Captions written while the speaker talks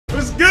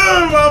What's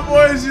good, my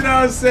boys? You know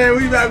what I'm saying?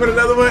 We back with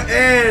another one,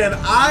 and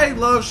I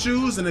love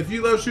shoes, and if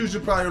you love shoes,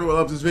 you're probably gonna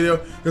love this video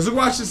because we're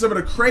watching some of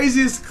the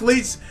craziest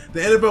cleats the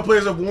NFL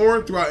players have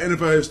worn throughout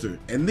NFL history,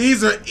 and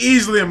these are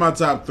easily in my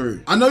top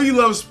 3. I know you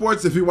love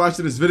sports if you're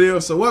watching this video,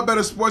 so what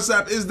better sports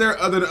app is there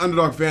other than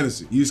Underdog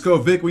Fantasy? Use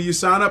code VIC when you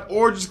sign up,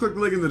 or just click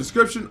the link in the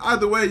description.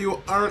 Either way,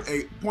 you'll earn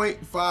a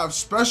 0.5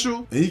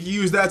 special, and you can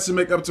use that to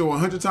make up to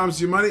 100 times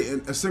your money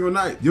in a single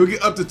night. You'll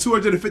get up to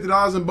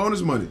 $250 in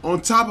bonus money on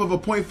top of a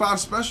 0.5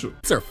 special.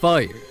 These are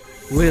fire.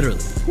 Literally.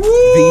 Woo,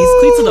 these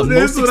cleats are the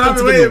most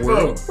expensive in the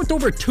world, for. worth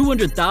over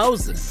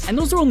 $200,000. And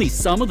those are only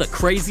some of the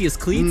craziest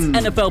cleats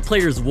NFL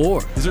players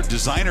wore. Is it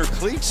designer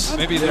cleats?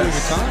 Maybe they're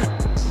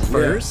Vuitton.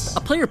 First,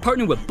 a player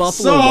partnered with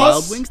Buffalo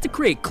Wild Wings to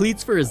create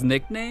cleats for his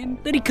nickname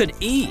that he could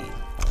eat.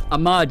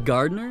 Ahmad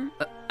Gardner,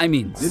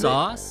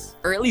 Sauce,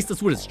 or at least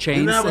that's what his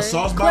chain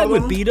said, clad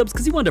with beat-ups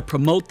because he wanted to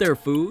promote their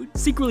food,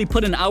 secretly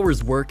put in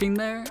hours working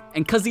there,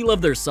 and because he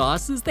loved their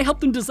sauces, they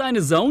helped him design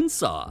his own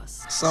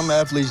sauce. Some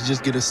athletes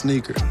just get a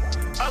sneaker.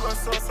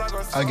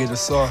 I get a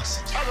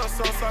sauce.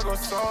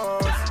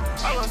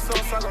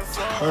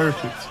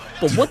 Perfect.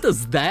 But what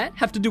does that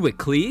have to do with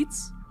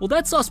cleats? Well,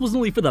 that sauce wasn't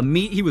only for the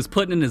meat he was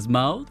putting in his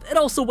mouth, it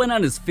also went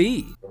on his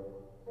feet.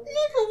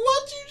 Nigga,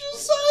 what'd you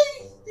just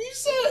say?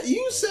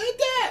 You said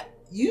that.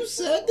 You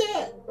said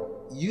that.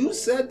 You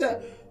said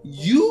that.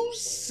 You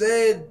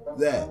said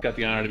that. Got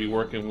the honor to be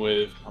working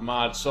with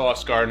Ahmad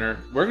Sauce Gardner.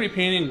 We're gonna be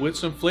painting with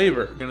some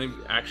flavor. We're gonna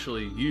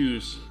actually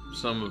use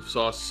some of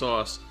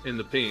sauce in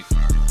the paint.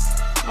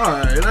 All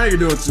right, now you're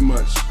doing too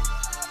much.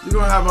 You're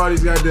gonna have all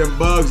these goddamn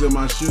bugs in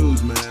my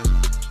shoes, man.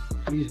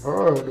 He's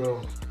hard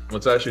though.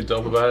 What's actually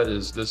dope about it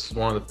is this is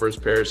one of the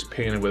first pairs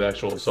painted with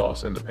actual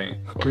sauce in the paint.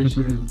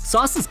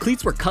 Sauce's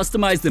cleats were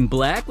customized in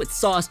black with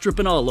sauce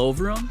dripping all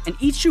over them, and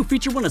each shoe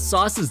featured one of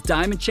Sauce's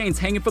diamond chains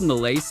hanging from the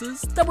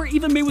laces that were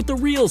even made with the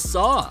real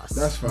sauce.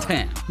 That's fine.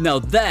 Damn, now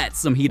that's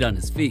some heat on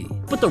his feet.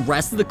 But the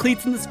rest of the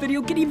cleats in this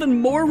video get even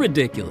more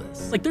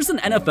ridiculous. Like there's an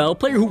NFL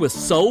player who was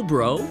so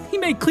bro, he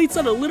made cleats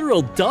out of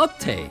literal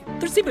duct tape.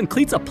 There's even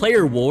cleats a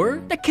player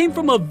wore that came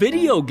from a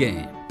video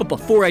game. But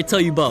before I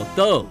tell you about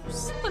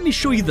those, let me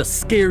show you the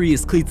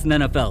scariest cleats in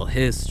NFL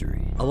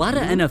history. A lot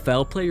of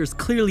NFL players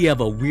clearly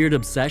have a weird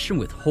obsession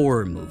with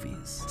horror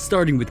movies.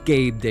 Starting with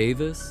Gabe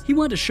Davis, he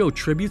wanted to show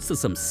tributes to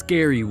some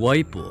scary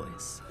white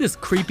boys. This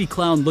creepy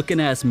clown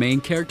looking ass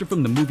main character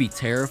from the movie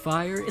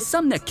Terrifier is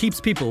something that keeps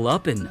people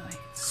up at night.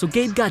 So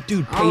Gabe got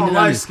dude painted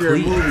on his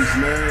cleats. Movies,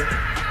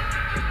 man.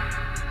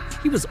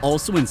 He was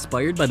also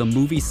inspired by the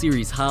movie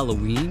series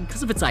Halloween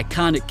because of its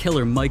iconic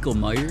killer Michael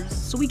Myers,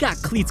 so we got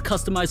cleats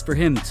customized for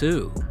him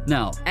too.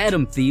 Now,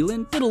 Adam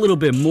Thielen did a little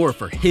bit more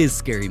for his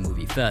scary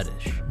movie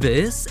fetish.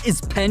 This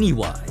is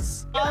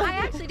Pennywise. I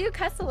actually do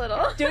cuss a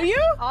little. Do you?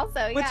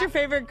 Also, yeah. What's your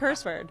favorite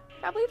curse word?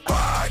 Probably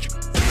fuck.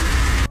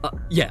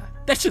 Yeah,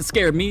 that shit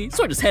scared me,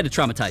 so I just had to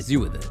traumatize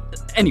you with it.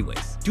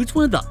 Anyways, dude's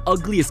one of the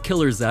ugliest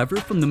killers ever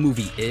from the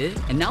movie It,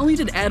 and not only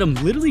did Adam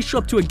literally show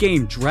up to a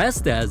game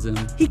dressed as him,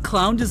 he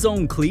clowned his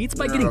own cleats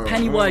by getting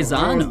Pennywise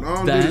on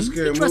him. Then, he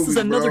dressed as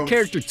another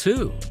character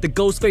too, the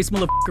Ghostface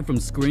motherfucker from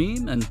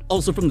Scream, and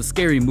also from the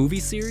Scary Movie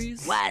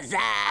series. What's up?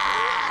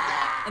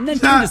 And then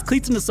turned his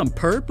cleats into some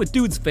perp with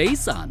dude's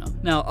face on them.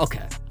 Now,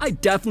 okay, I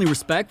definitely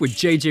respect what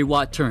JJ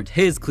Watt turned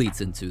his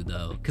cleats into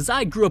though, cause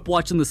I grew up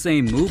watching the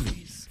same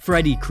movies.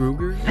 Freddy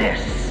Krueger.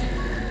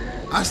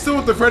 I still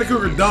want the Freddy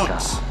Krueger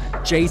dunks.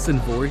 Jason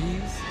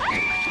Voorhees.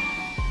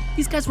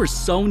 These guys were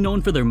so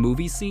known for their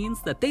movie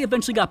scenes that they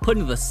eventually got put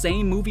into the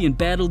same movie and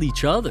battled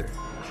each other.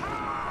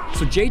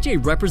 So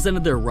JJ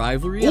represented their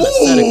rivalry on a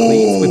set of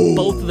cleats with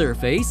both of their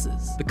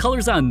faces. The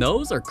colors on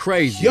those are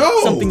crazy.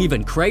 Something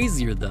even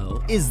crazier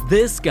though is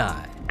this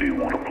guy. Do you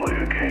want to play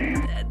a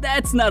game?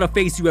 That's not a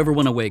face you ever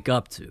want to wake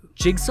up to.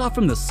 Jigsaw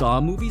from the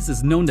Saw movies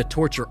is known to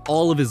torture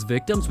all of his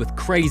victims with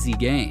crazy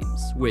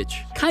games,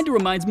 which kinda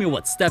reminds me of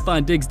what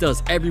Stefon Diggs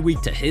does every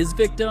week to his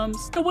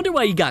victims. No wonder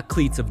why he got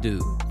cleats of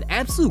dude. The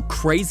absolute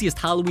craziest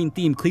Halloween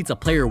themed cleats a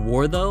player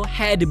wore though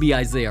had to be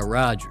Isaiah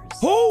Rodgers.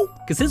 Who?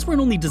 Cause his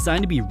weren't only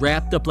designed to be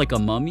wrapped up like a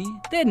mummy,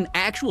 they had an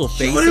actual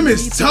face and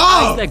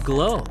eyes that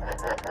glow.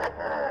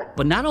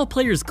 But not all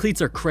players'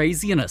 cleats are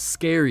crazy in a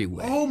scary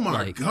way. Oh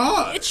my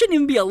god. It shouldn't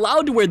even be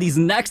allowed to wear these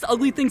next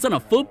ugly things on a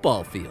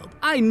football field.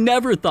 I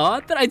never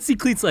thought that I'd see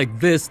cleats like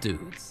this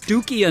dude's.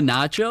 Dookie and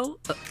Nacho.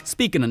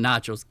 Speaking of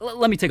nachos,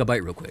 let me take a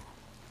bite real quick.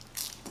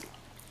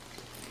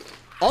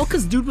 All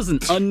cause dude was an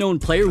unknown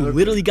player who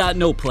literally got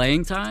no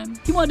playing time.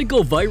 He wanted to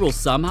go viral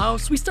somehow,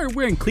 so he started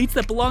wearing cleats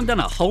that belonged on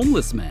a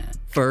homeless man.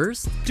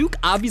 First, Duke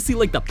obviously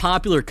liked the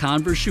popular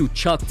Converse shoe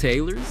Chuck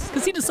Taylor's,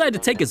 cause he decided to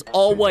take his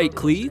all-white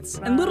cleats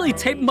and literally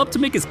tape them up to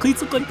make his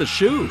cleats look like the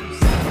shoes.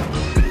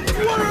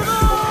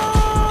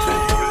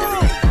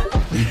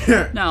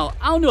 Now,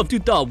 I don't know if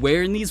dude thought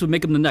wearing these would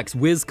make him the next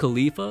Wiz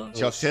Khalifa.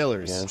 Chuck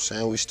Taylor's. Yeah, I'm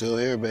saying we still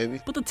here,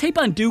 baby. But the tape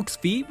on Duke's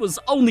feet was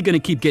only gonna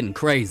keep getting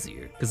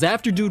crazier. Cause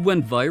after dude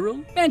went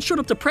viral, man showed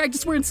up to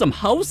practice wearing some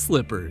house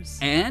slippers.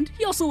 And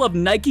he also loved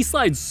Nike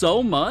slides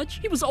so much,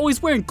 he was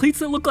always wearing cleats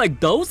that looked like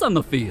those on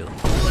the field.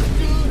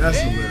 That's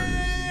hilarious.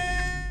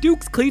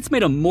 Duke's cleats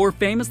made him more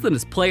famous than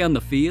his play on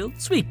the field,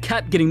 so he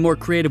kept getting more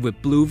creative with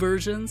blue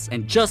versions,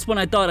 and just when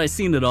I thought I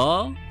seen it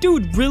all,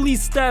 dude really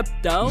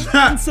stepped out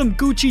in some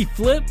Gucci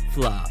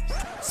flip-flops.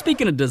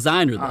 Speaking of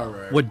designer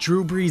though, what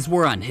Drew Brees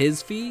wore on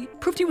his feet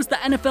proved he was the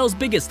NFL's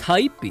biggest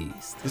hype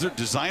beast. Is it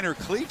designer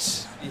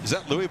cleats? Is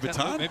that Louis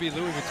Vuitton? Maybe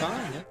Louis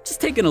Vuitton, yeah.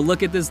 Just taking a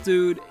look at this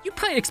dude, you'd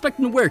probably expect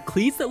him to wear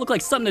cleats that look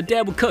like something a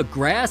dad would cut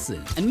grass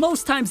in, and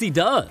most times he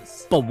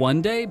does. But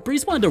one day,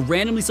 Brees wanted to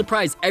randomly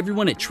surprise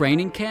everyone at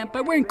training camp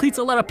by wearing cleats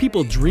a lot of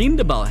people dreamed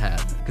about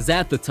having. Cause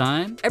at the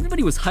time,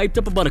 everybody was hyped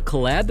up about a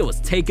collab that was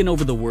taking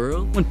over the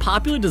world when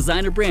popular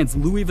designer brands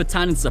Louis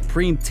Vuitton and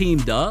Supreme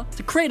teamed up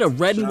to create a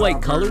red and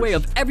white colorway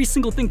of every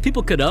single thing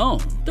people could own.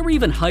 There were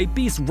even hype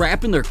beasts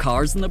wrapping their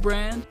cars in the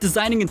brand,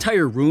 designing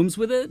entire rooms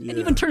with it, and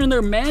even turning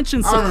their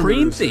mansions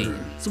Supreme themed.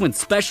 So when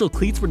special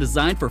cleats were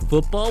designed for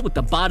football with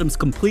the bottoms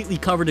completely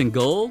covered in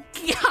gold,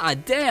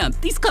 god damn,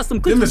 these custom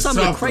cleats were some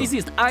of the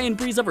craziest I and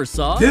Brees ever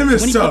saw. When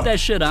he put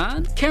that shit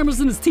on, cameras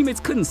and his teammates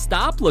couldn't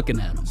stop looking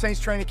at him. Saints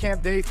training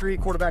camp, day 3,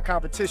 quarterback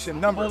competition,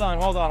 number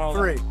Hold on.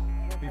 3.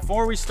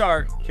 Before we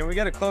start, can we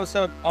get a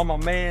close-up on my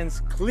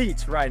man's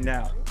cleats right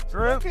now?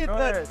 Look at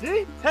the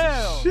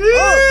detail.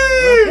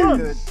 Look at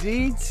the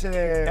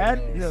detail.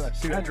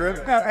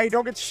 Hey,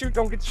 don't get the shoot.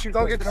 Don't get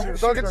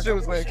the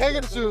shoes, man. Can't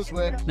get the shoes,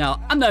 man.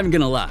 Now, I'm not even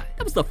gonna lie.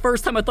 That was the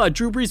first time I thought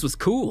Drew Brees was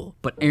cool.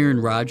 But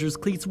Aaron Rodgers'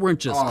 cleats weren't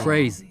just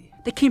crazy.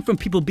 They came from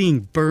people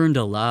being burned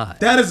alive.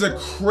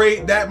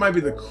 That might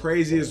be the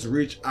craziest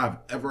reach I've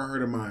ever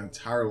heard in my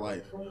entire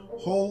life.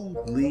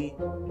 Holy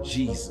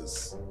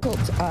Jesus.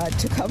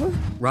 To cover?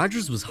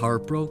 Rodgers was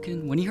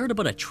heartbroken when he heard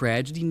about a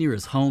tragedy near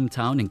his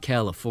hometown in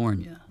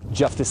California.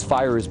 Jeff, this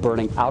fire is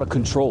burning out of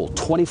control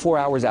 24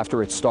 hours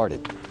after it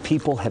started.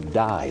 People have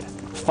died.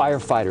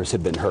 Firefighters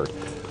have been hurt.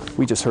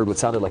 We just heard what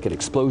sounded like an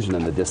explosion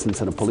in the distance,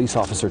 and a police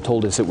officer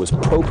told us it was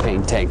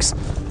propane tanks.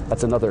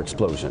 That's another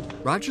explosion.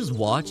 Rodgers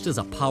watched as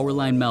a power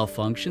line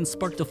malfunction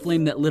sparked a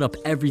flame that lit up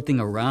everything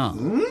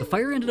around. The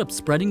fire ended up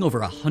spreading over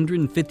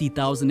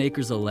 150,000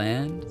 acres of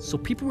land, so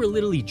people were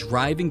literally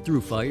driving through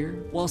fire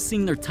while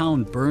seeing their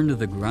town burn to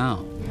the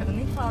ground.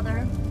 Heavenly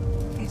Father,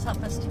 please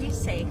help us to be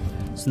safe.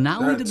 So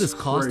not only did this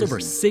cost over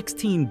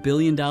 $16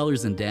 billion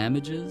in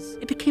damages,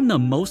 it became the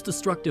most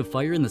destructive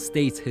fire in the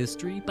state's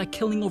history by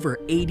killing over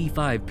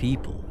 85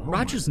 people.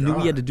 Rodgers knew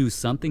he had to do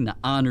something to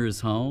honor his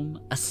home,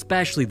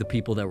 especially the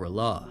people that were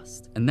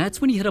lost. And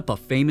that's when he hit up a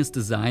famous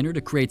designer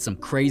to create some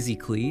crazy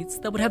cleats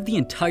that would have the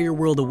entire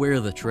world aware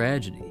of the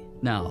tragedy.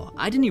 Now,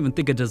 I didn't even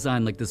think a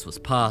design like this was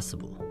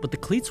possible, but the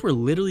cleats were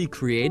literally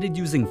created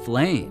using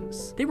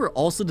flames. They were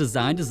also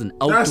designed as an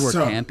outdoor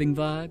camping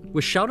vibe,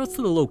 with shoutouts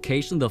to the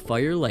location of the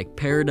fire like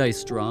Paradise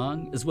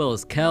Strong, as well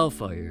as Cal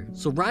Fire.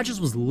 So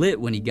Rodgers was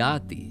lit when he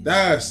got these.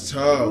 That's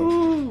tough.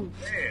 Ooh.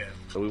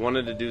 So we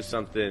wanted to do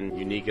something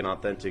unique and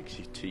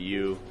authentic to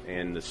you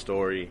and the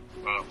story.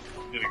 Wow,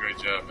 you did a great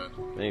job, man.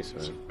 Thanks,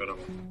 man.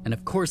 Incredible. And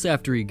of course,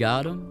 after he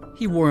got him,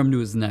 he wore him to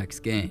his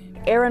next game.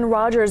 Aaron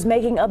Rodgers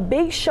making a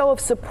big show of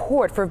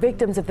support for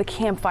victims of the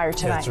campfire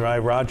tonight. That's right.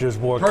 Rodgers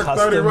wore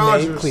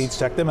custom-made cleats,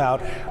 check them out,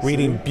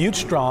 reading Butte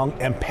Strong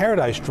and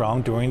Paradise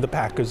Strong during the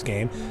Packers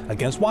game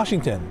against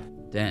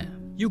Washington. Damn.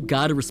 You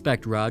gotta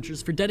respect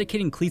Rodgers for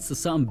dedicating cleats to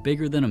something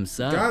bigger than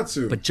himself. Got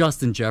to. But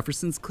Justin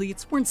Jefferson's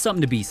cleats weren't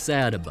something to be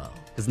sad about.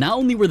 Because not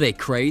only were they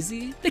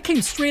crazy, they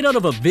came straight out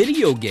of a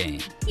video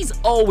game. He's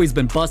always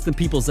been busting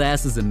people's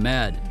asses in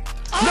Madden.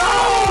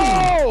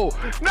 No!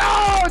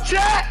 No,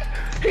 chat!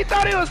 He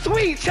thought he was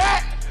sweet,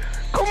 chat!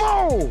 Come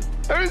on!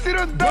 Let me see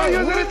those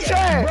W's in the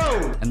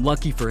chat! And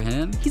lucky for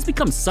him, he's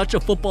become such a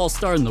football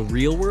star in the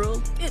real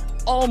world, it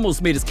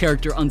almost made his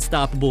character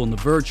unstoppable in the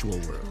virtual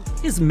world.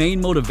 His main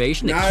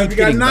motivation to keep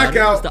getting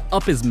better was to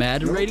up his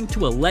Madden rating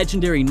to a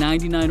legendary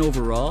 99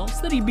 overall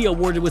so that he'd be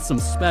awarded with some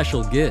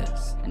special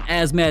gifts. And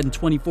as Madden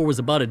 24 was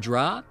about to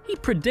drop, he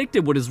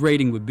predicted what his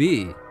rating would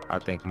be. I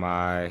think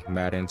my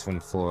Madden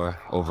 24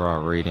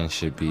 overall rating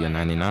should be a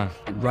 99.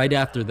 And right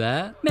after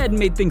that, Madden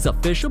made things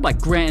official by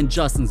granting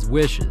Justin's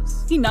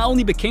wishes. He not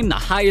only became the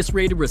highest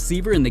rated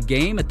receiver in the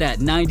game at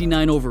that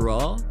 99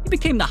 overall, he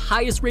became the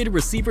highest rated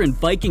receiver in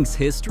Vikings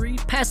history,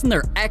 passing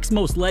their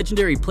ex-most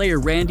legendary player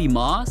Randy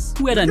Moss,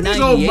 who had a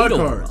 98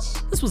 overall.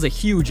 This was a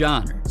huge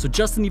honor, so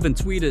Justin even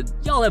tweeted,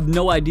 "Y'all have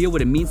no idea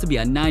what it means to be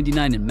a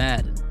 99 in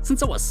Madden.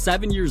 Since I was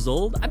 7 years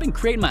old, I've been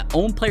creating my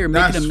own player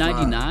making him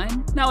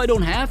 99, now I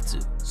don't have to."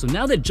 So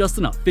now that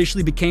Justin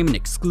officially became an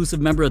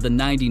exclusive member of the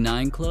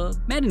 99 Club,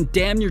 Madden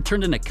damn near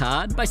turned into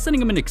COD by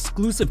sending him an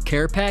exclusive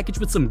care package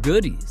with some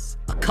goodies.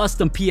 A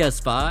custom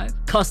PS5,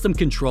 custom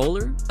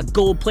controller, a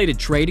gold-plated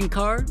trading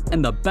card,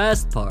 and the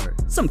best part,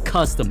 some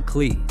custom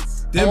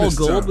cleats. All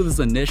gold with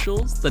his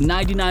initials, the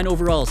 99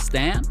 overall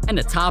stamp, and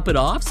to top it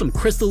off, some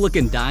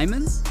crystal-looking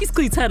diamonds. These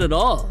cleats had it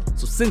all.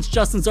 So since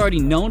Justin's already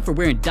known for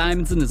wearing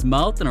diamonds in his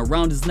mouth and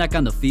around his neck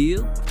on the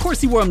field, of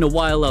course he wore them to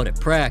while out at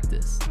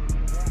practice.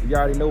 You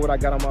already know what I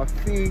got on my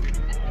feet.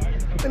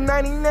 The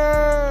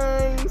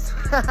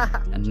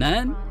 99s. And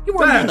then, he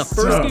wore them in the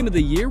first game of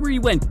the year where he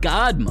went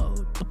God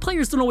mode. But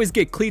players don't always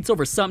get cleats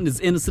over something as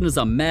innocent as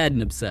a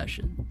Madden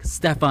obsession. Cause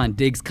Stefon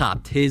Diggs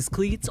copped his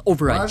cleats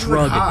over a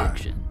drug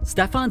addiction.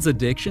 Stefon's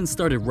addiction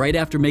started right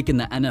after making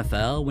the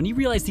NFL when he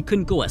realized he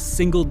couldn't go a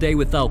single day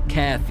without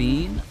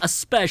caffeine,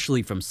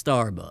 especially from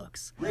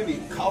Starbucks. Really,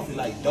 coffee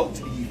like dope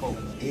to these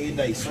folks. Every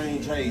day,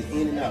 same trays,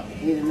 in and out,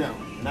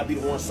 and I be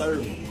the one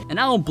serving. And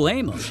I don't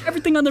blame him.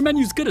 Everything on their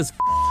menu's good as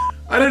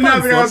I did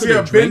not think I was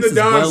gonna bend the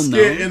Don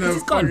skit in a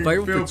He's gone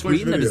viral for tweeting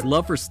video. that his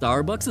love for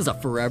Starbucks is a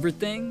forever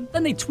thing.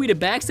 Then they tweeted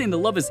back saying the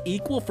love is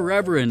equal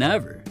forever and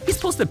ever. He's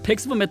posted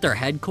pics of him at their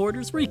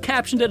headquarters where he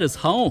captioned it as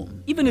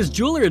home. Even his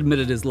jeweler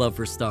admitted his love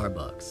for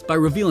Starbucks by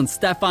revealing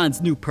Stefon's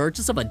new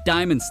purchase of a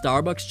diamond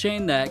Starbucks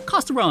chain that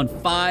cost around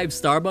 5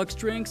 Starbucks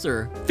drinks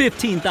or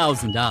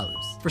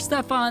 $15,000. For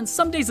Stefon,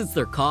 some days it's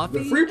their coffee,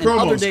 and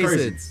other days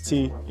it's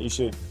tea. You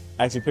should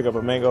actually pick up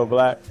a mango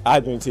black.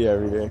 I drink tea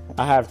every day.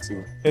 I have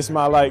to. It's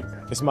my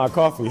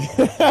coffee.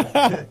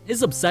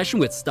 His obsession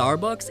with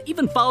Starbucks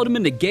even followed him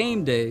into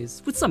game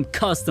days with some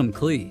custom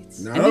cleats.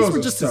 Now, and these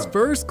were just his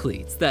first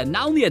cleats that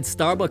not only had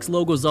Starbucks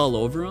logos all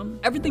over them,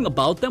 everything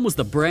about them was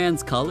the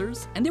brand's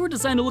colors, and they were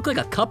designed to look like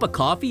a cup of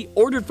coffee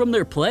ordered from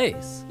their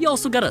place. He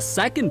also got a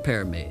second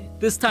pair made.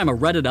 This time a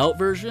Reddit out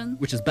version,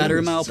 which is better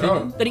in my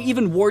opinion, that he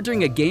even wore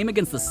during a game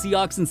against the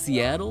Seahawks in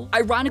Seattle,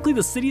 ironically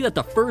the city that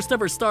the first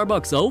ever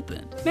Starbucks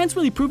opened. Man's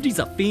really proved he's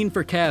a fiend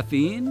for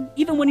caffeine,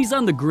 even when he's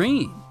on the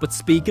green. But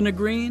speaking of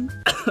green,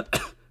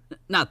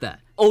 not that.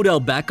 Odell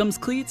Beckham's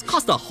cleats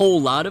cost a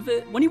whole lot of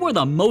it when he wore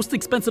the most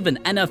expensive in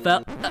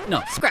NFL,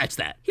 no, scratch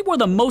that. He wore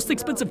the most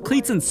expensive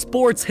cleats in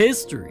sports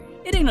history.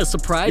 It ain't a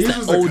surprise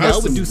that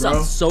Odell would do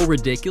something so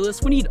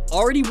ridiculous when he'd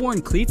already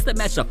worn cleats that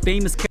matched a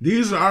famous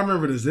I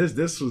remember these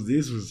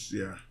was,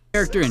 yeah.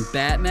 Character in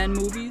Batman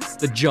movies,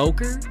 the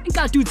Joker, and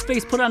got dude's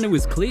face put onto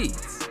his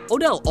cleats.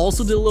 Odell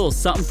also did a little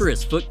something for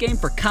his foot game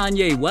for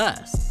Kanye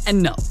West.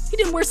 And no, he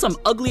didn't wear some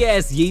ugly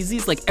ass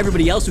Yeezys like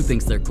everybody else who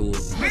thinks they're cool.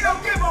 We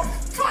don't give a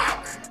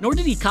fuck! Nor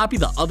did he copy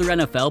the other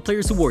NFL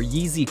players who wore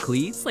Yeezy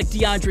cleats like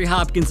DeAndre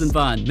Hopkins and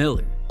Von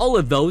Miller. All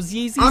of those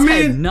Yeezys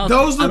had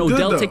nothing on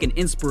Odell taking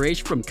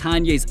inspiration from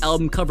Kanye's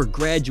album cover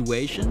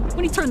Graduation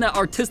when he turned that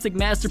artistic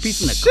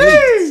masterpiece into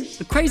cleats.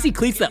 The crazy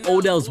cleats that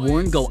Odell's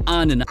worn go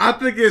on and on. I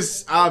think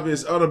it's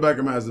obvious Odell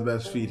Beckham has the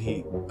best feet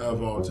heat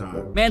of all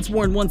time. Man's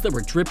worn ones that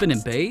were dripping in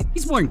bait.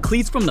 He's worn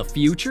cleats from the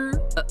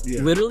future.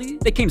 Literally.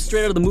 They came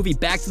straight out of the movie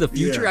Back to the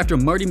Future after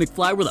Marty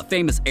McFly wore the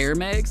famous Air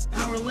Mags.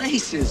 Our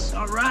laces,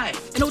 all right.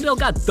 And Odell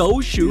got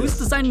those shoes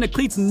designed into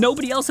cleats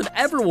nobody else had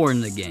ever worn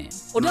in the game.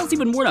 Odell's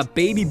even worn a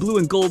baby blue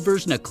and gold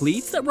version of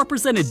cleats that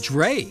represented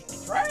Drake.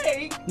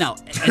 Now,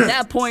 at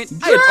that point,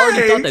 I had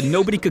already thought that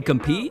nobody could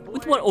compete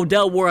with what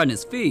Odell wore on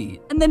his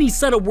feet. And then he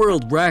set a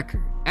world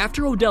record.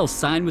 After Odell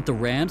signed with the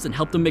Rams and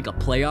helped them make a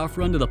playoff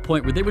run to the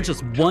point where they were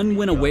just one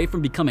win away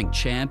from becoming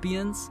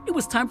champions, it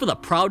was time for the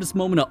proudest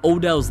moment of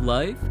Odell's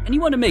life, and he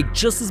wanted to make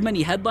just as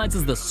many headlines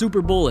as the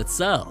Super Bowl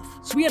itself.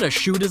 So he had a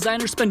shoe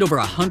designer spend over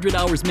 100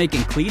 hours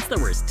making cleats that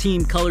were his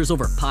team colors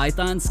over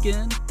python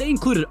skin. They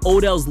included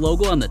Odell's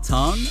logo on the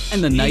tongue,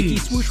 and the Nike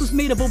swoosh was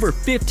made of over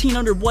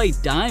 1,500 white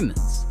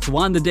diamonds. So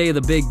on the day of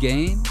the big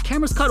game,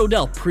 cameras caught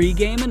Odell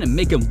pre-gaming and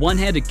making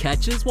one-handed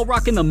catches while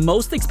rocking the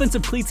most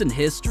expensive cleats in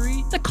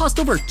history that cost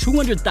over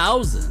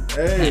 $200,000.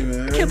 Hey,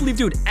 man. I can't believe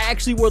dude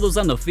actually wore those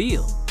on the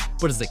field.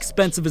 But as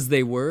expensive as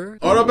they were,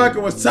 Odell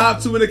Beckham was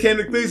top 2 when it came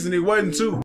to cleats and he wasn't 2.